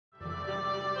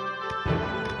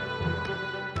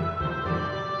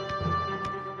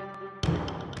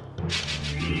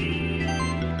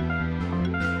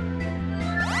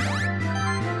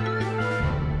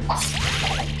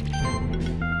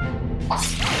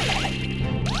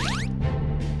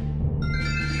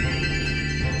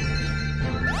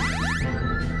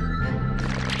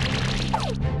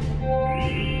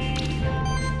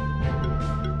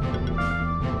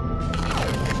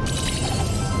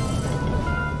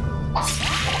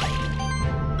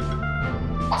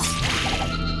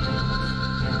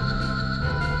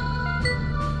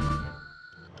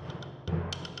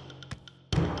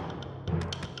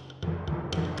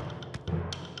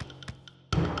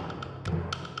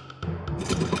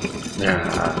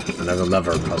Ah, another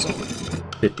lever puzzle.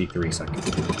 53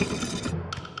 seconds.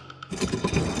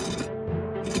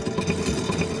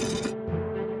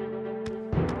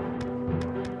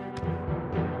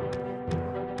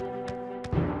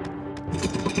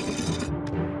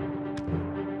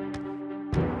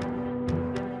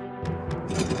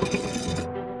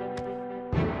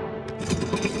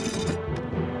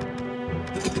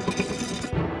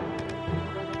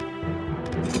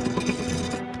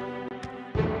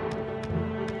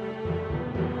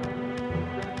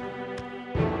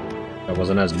 That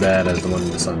wasn't as bad as the one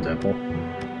in the Sun Temple.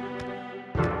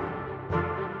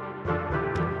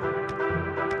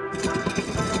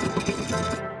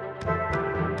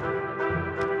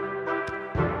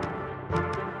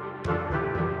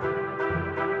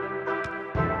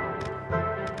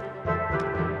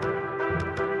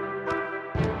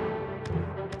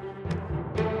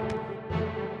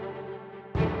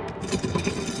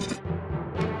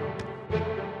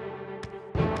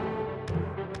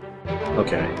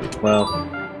 Okay, well,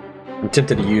 I'm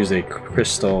tempted to use a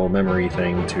crystal memory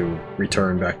thing to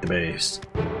return back to base.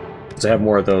 Because I have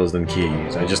more of those than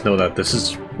keys. I just know that this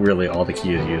is really all the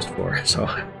key is used for, so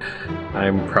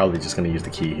I'm probably just going to use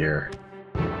the key here.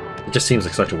 It just seems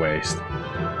like such a waste.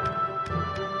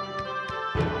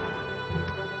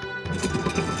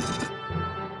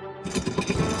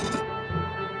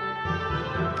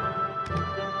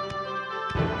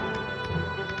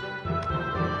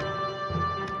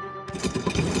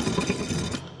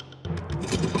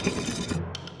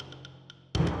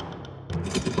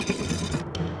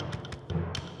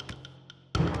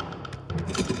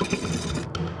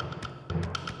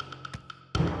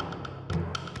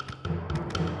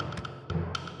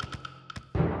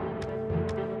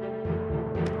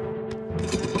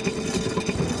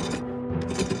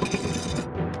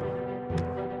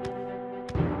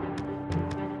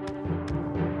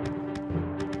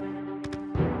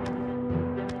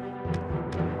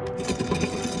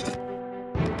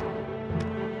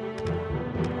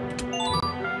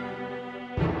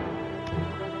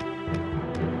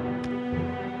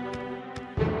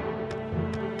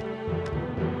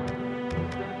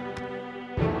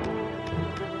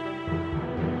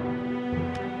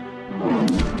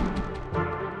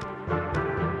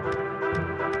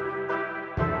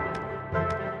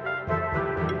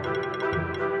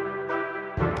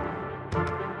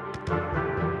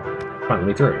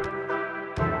 Finally through.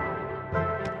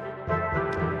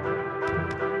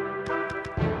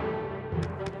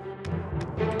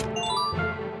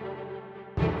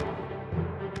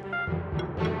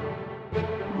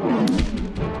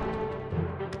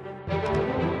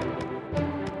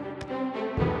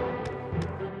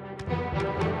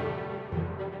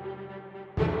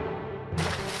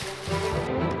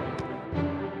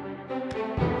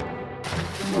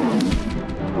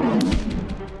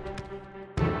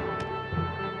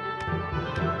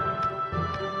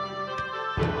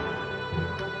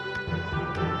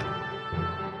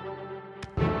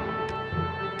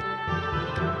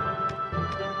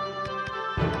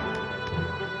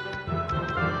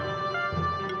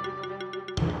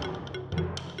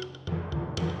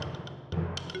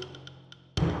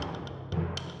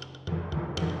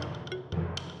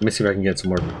 Let me see if I can get some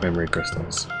more memory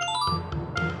crystals.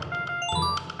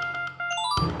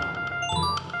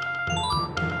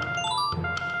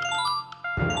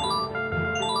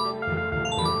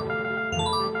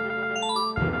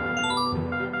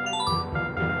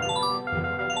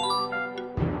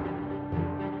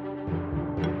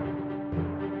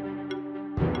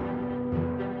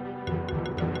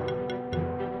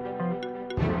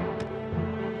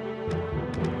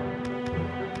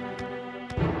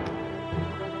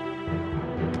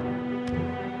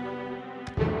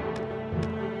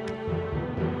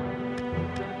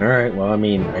 Alright, well, I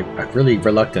mean, I'm really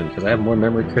reluctant because I have more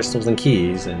memory crystals than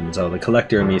keys, and so the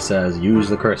collector in me says use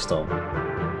the crystal.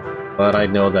 But I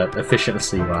know that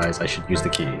efficiency-wise, I should use the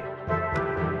key.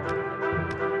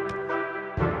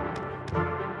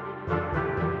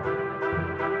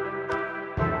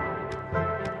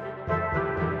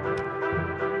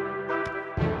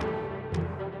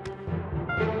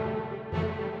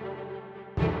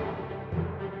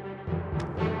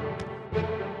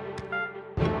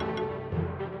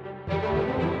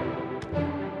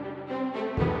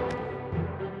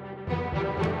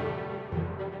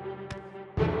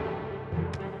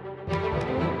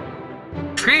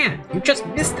 Tran, you just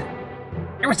missed it.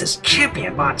 There was this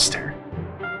champion monster.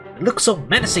 It looked so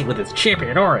menacing with its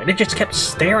champion aura, and it just kept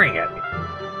staring at me.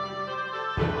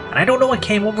 And I don't know what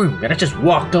came over me, and I just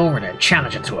walked over and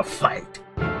challenged it to a fight.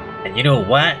 And you know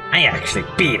what? I actually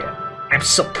beat it. I'm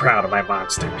so proud of my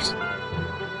monsters.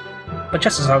 but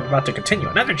just as I was about to continue,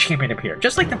 another champion appeared,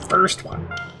 just like the first one.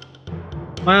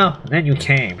 Well, then you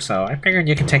came, so I figured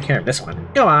you could take care of this one.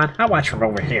 Go on, I'll watch from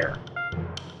over here.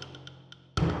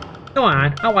 Go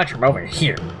on, I'll watch from over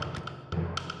here.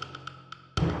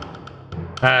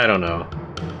 I don't know.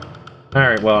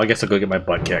 Alright, well, I guess I'll go get my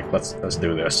butt kicked. Let's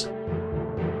do this.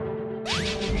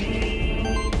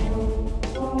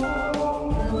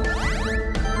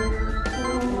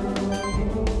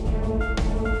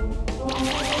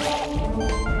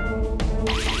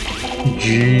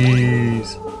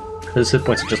 Jeez. His hit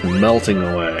points are just melting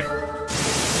away.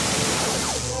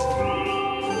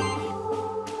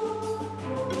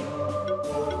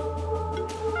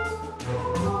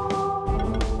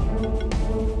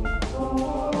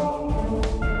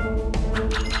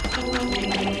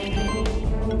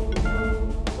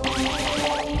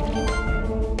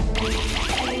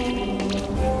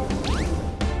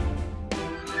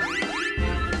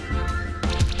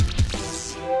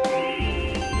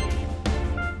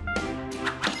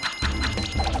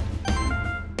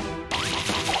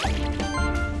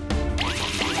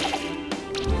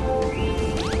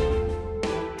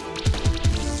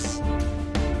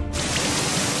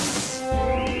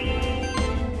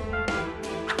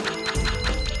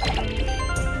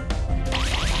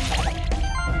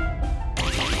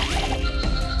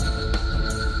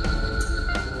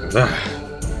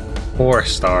 Ugh. 4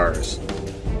 stars.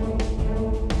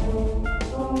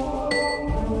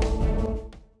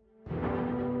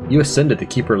 You ascended to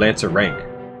Keeper Lancer rank.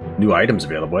 New items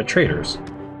available at traders.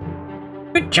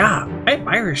 Good job! I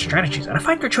admire your strategies, and I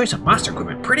find your choice of monster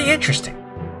equipment pretty interesting.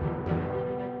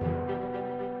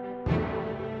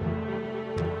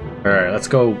 Alright, let's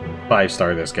go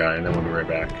 5-star this guy, and then we'll be right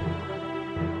back.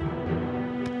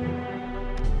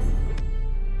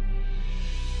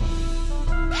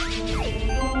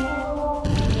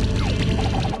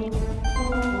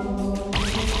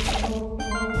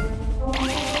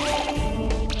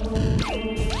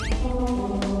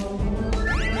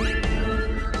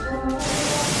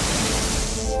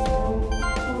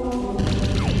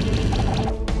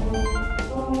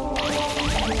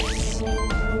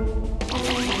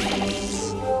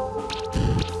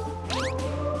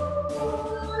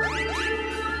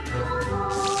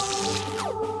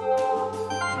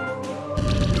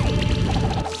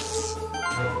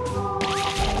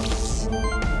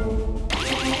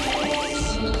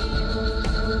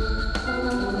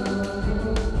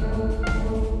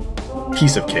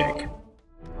 Piece of cake.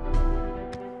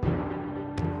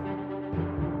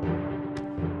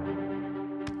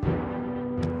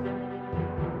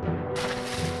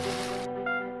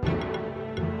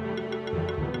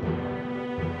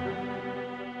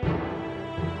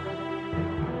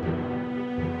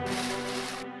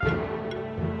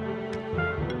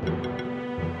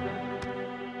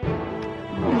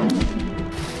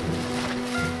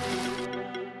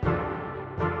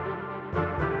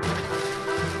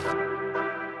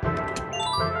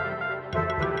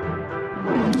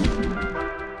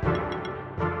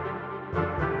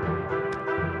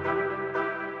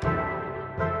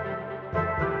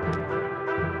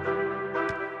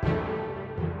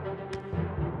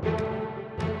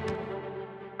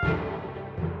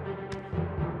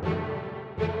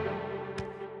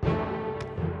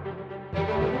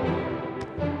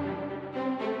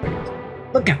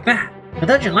 Look at that! The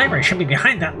dungeon library should be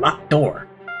behind that locked door.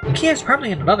 The key is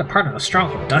probably in another part of the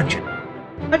Stronghold dungeon.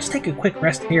 I'll just take a quick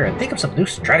rest here and think of some new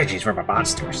strategies for my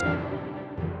monsters.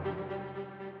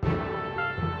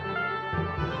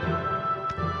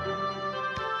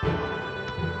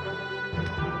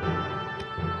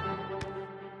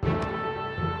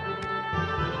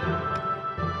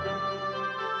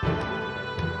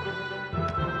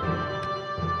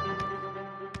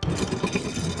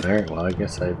 Alright, well, I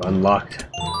guess I've unlocked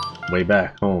way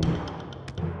back home.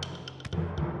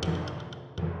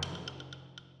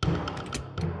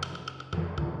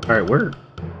 Alright,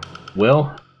 Will?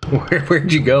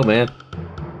 Where'd you go, man?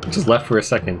 Just left for a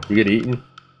second. You get eaten?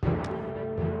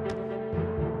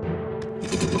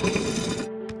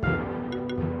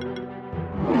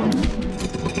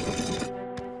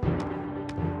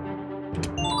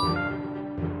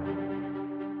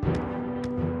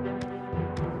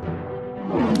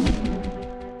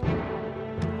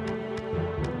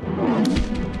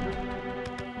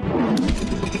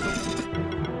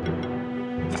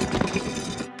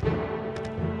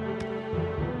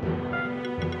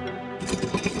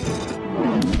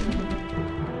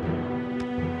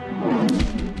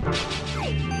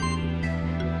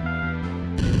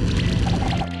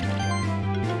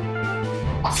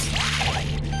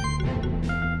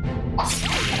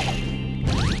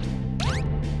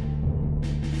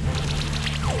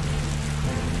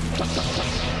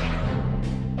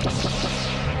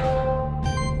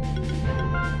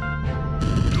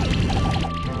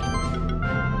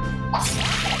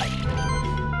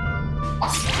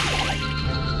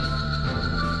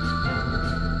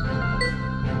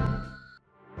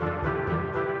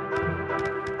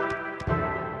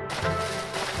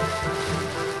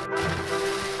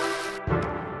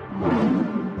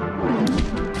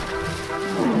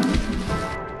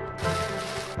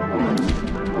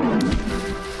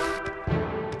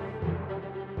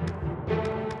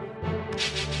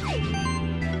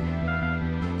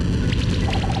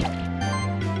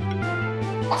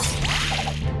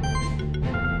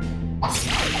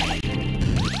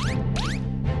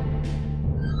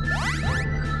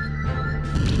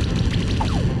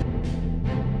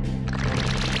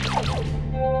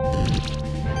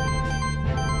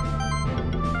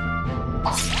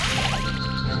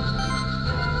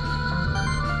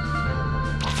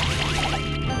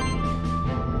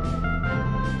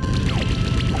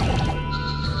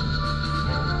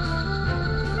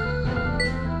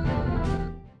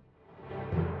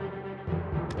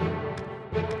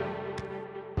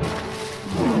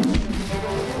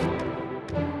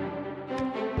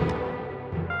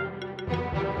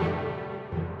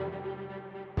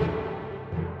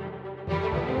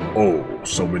 Oh,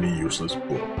 so many useless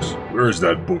books. Where's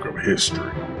that book of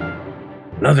history?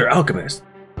 Another alchemist.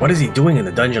 What is he doing in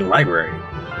the dungeon library?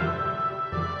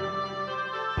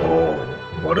 Oh,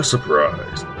 what a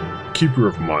surprise. Keeper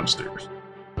of monsters.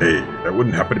 Hey, that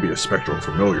wouldn't happen to be a spectral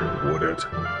familiar, would it?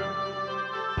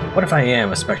 What if I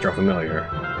am a spectral familiar?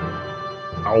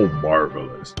 How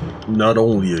marvelous. Not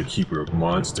only a keeper of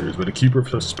monsters, but a keeper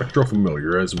of a spectral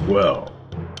familiar as well.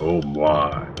 Oh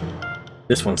my.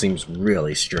 This one seems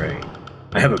really strange.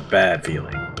 I have a bad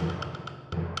feeling.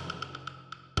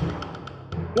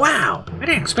 Wow! I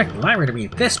didn't expect the library to be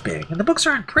this big, and the books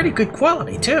are in pretty good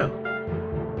quality, too.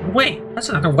 Wait, that's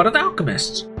another one of the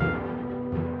alchemists.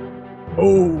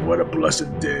 Oh, what a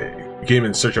blessed day. We came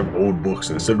in search of old books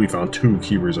and instead we found 2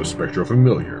 keepers of spectral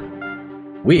familiar.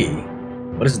 We?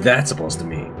 What is that supposed to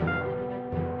mean?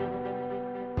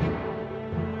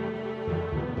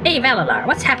 Hey Valadar,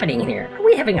 what's happening here? Are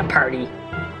we having a party?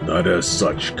 Not as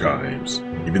such, Kimes,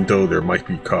 even though there might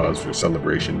be cause for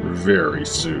celebration very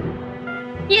soon.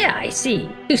 Yeah, I see.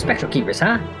 2 spectral keepers,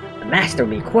 huh? The master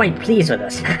will be quite pleased with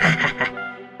us.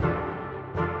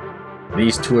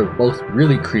 These 2 are both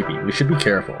really creepy. We should be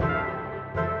careful.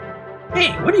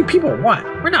 Hey, what do you people want?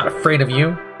 We're not afraid of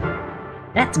you.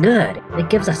 That's good. It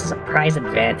gives us a surprise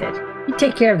advantage. You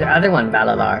take care of the other one,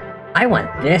 Valadar. I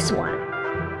want this one.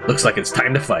 Looks like it's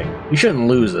time to fight. We shouldn't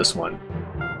lose this one.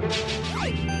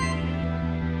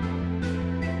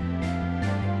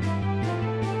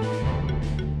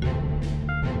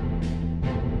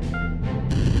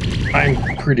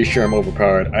 I'm pretty sure I'm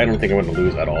overpowered. I don't think I'm going to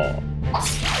lose at all.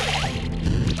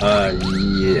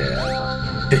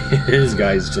 Yeah. His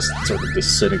guy's just sort of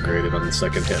disintegrated on the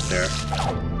second hit there.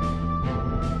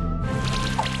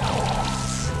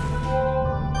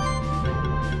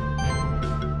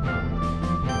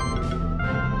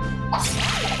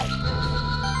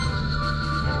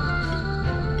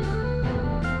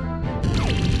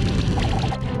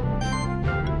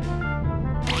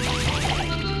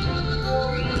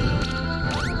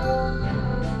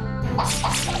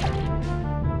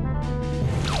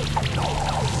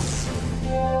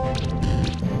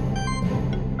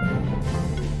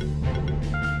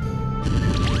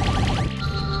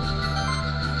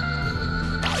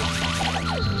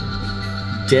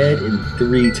 Dead in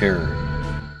 3 turns.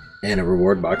 And a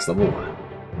reward box level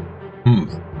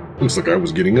 1. Looks like I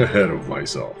was getting ahead of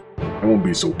myself. I won't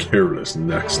be so careless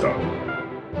next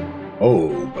time.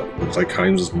 Oh, but it looks like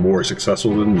Kimes is more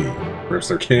successful than me. Perhaps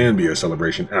there can be a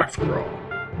celebration after all.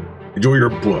 Enjoy your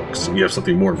books, and you have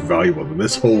something more valuable than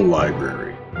this whole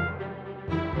library.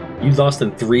 You lost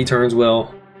in 3 turns,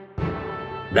 Will?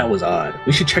 That was odd.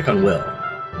 We should check on Will.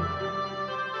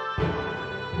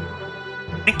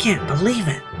 I can't believe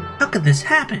it. How could this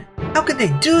happen? How could they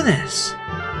do this?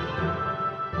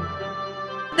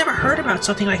 I've never heard about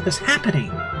something like this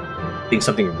happening. I think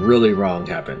something really wrong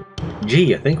happened. Gee,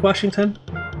 you think, Washington?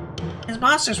 His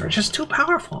monsters were just too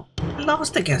powerful. I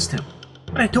lost against him.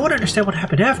 But I don't understand what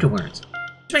happened afterwards.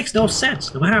 This makes no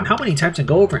sense, no matter how many times I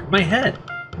go over it in my head.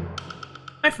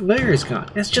 My familiar is gone.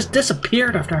 It's just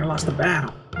disappeared after I lost the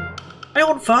battle. My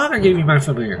own father gave me my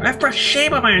familiar. I've brought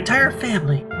shame on my entire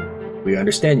family. We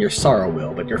understand your sorrow,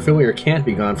 Will, but your familiar can't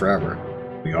be gone forever.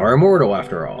 We are immortal,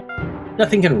 after all.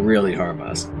 Nothing can really harm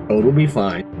us. Code will be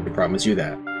fine, I promise you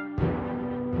that.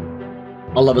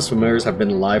 All of us familiars have been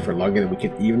alive for longer than we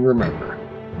can even remember.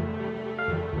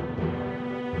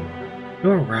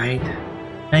 You're right.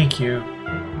 Thank you.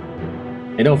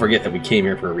 And don't forget that we came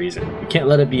here for a reason. We can't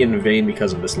let it be in vain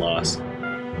because of this loss.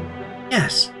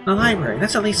 Yes, the library.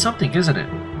 That's at least something, isn't it?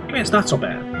 Maybe it's not so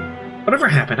bad. Whatever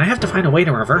happened, I have to find a way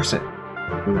to reverse it.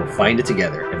 We will find it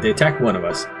together. If they attack one of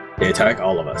us, they attack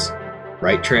all of us.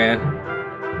 Right,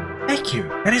 Tran? Thank you.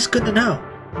 That is good to know.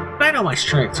 But I know my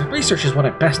strengths, and research is what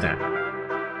I'm best at.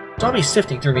 So I'll be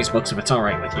sifting through these books if it's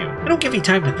alright with you. I don't give you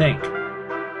time to think.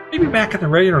 Maybe back at the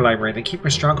regular library, then keep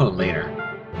your Stronghold later.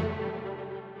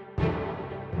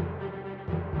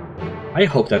 I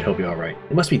hope that he'll be alright.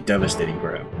 It must be devastating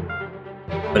for him.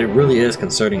 But it really is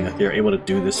concerning that they're able to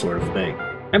do this sort of thing.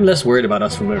 I'm less worried about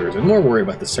us familiars and more worried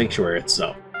about the sanctuary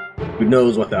itself. Who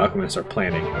knows what the alchemists are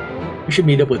planning? We should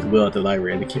meet up with Will at the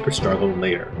library and keep her Stronghold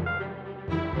later.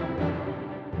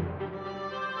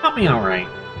 I'll be alright.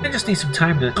 I just need some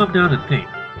time to calm down and think.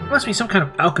 There must be some kind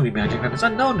of alchemy magic that is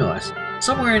unknown to us.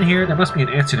 Somewhere in here, there must be an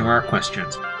answer to our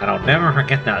questions. And I'll never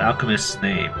forget that alchemist's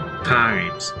name.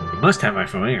 Kimes. You must have my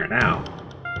familiar now.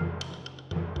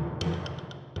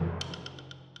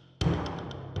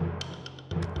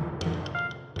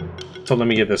 So let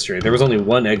me get this straight. There was only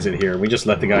one exit here, and we just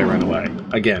let the guy run away.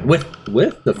 Again, with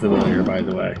the familiar, by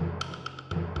the way.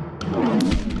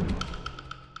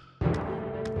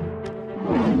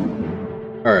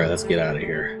 Alright, let's get out of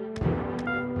here.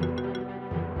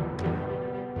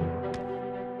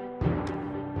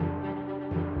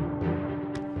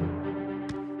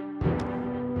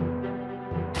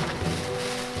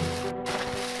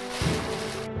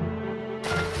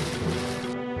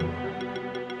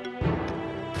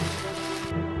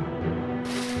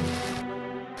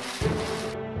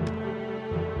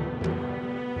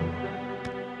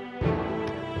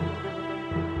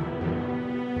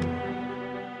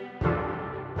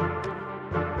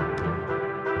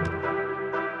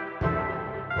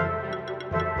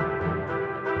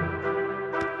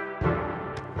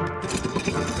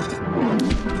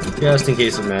 Just in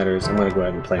case it matters, I'm gonna go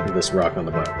ahead and plant this rock on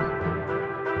the button.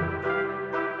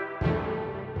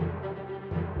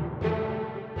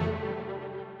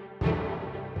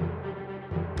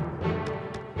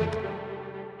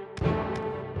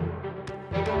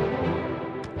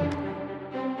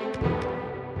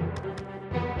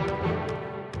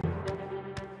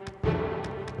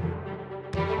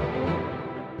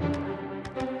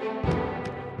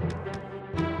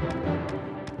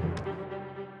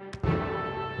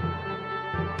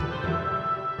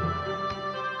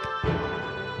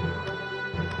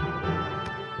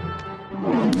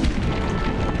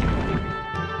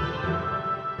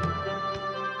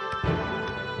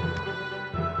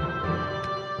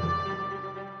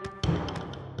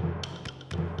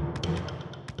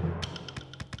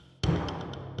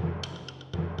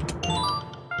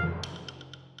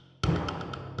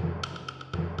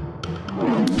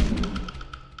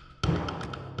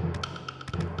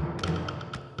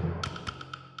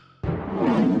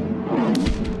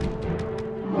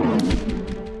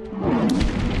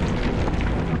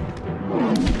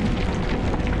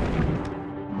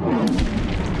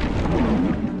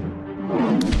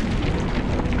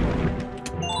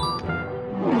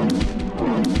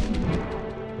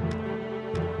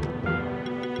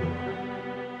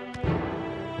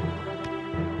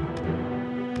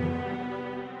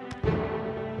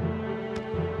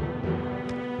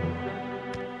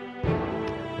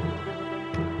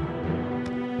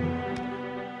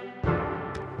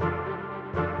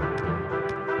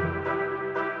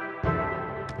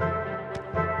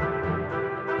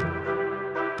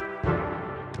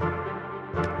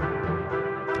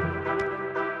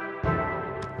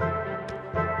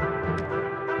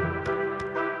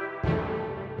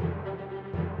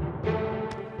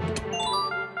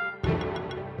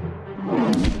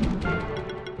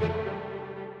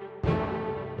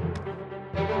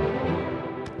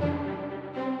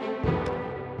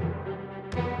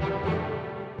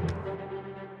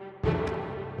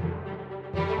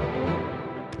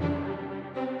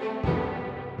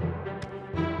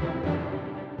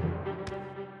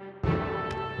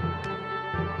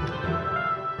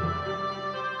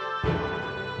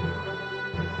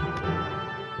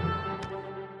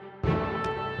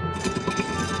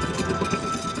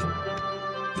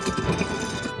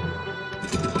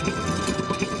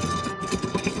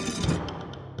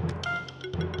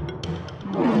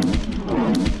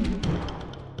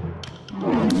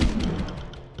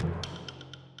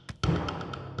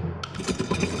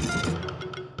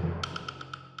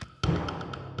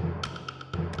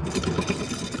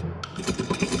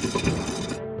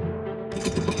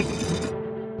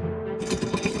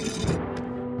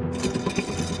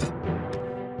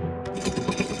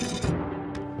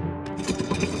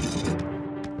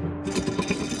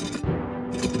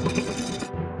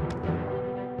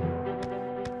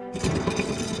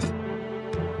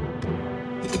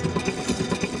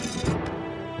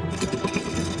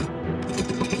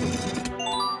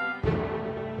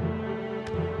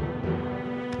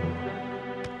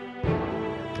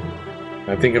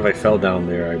 I think if I fell down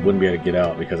there, I wouldn't be able to get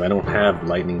out because I don't have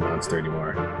lightning monster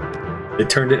anymore. They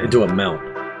turned it into a mount.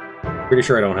 Pretty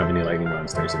sure I don't have any lightning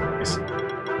monsters anyways.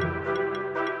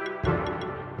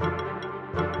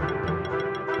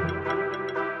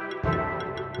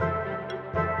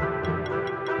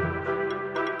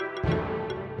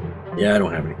 Yeah, I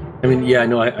don't have any. I mean, yeah, I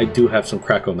know I do have some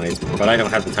Crackle Knights, but I don't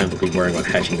have the time to be worrying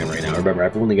about hatching them right now. Remember,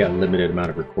 I've only got a limited amount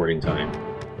of recording time.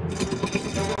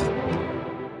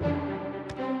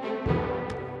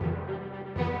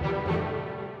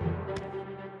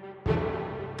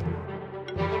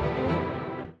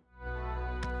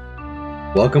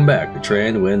 Welcome back to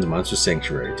Tran Wins Monster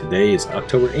Sanctuary. Today is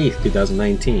October 8th,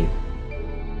 2019.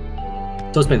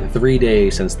 So it's been 3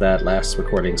 days since that last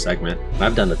recording segment.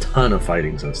 I've done a ton of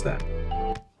fighting since then.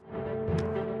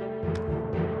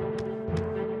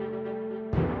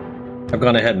 I've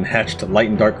gone ahead and hatched light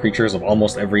and dark creatures of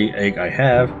almost every egg I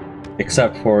have,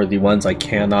 except for the ones I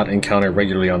cannot encounter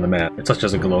regularly on the map, such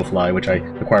as a glowfly, which I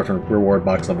acquired from reward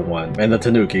box level 1, and the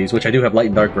tanukis, which I do have light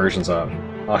and dark versions of.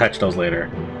 I'll hatch those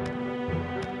later.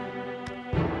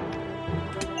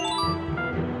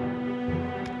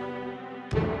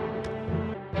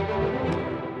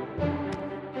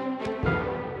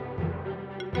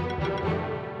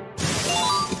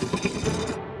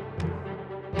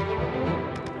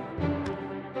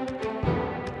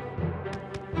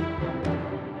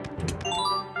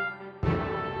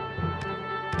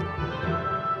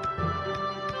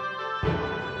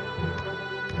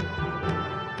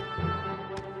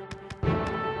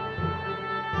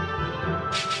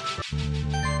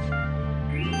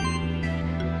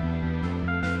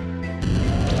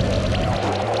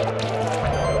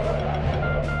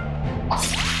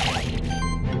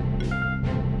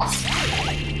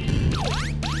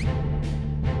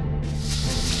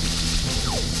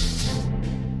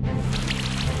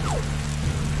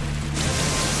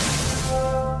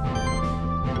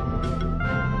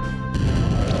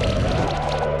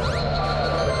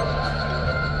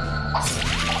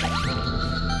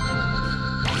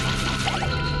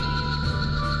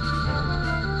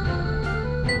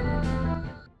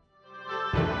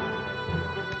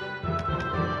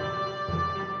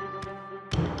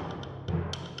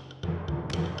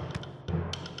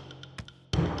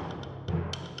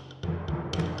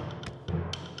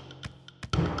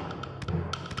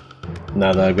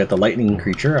 Now that I've got the lightning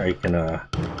creature, I can,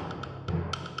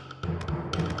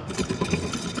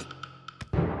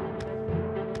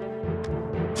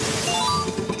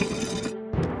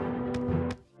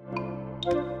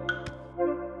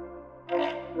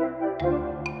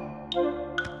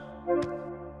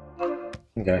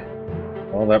 Okay.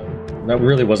 Well, that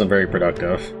really wasn't very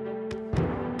productive.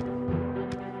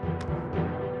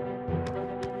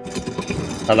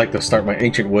 I'd like to start my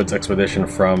Ancient Woods expedition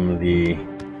from the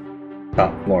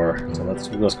top floor, so let's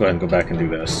go ahead and go back and do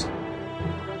this.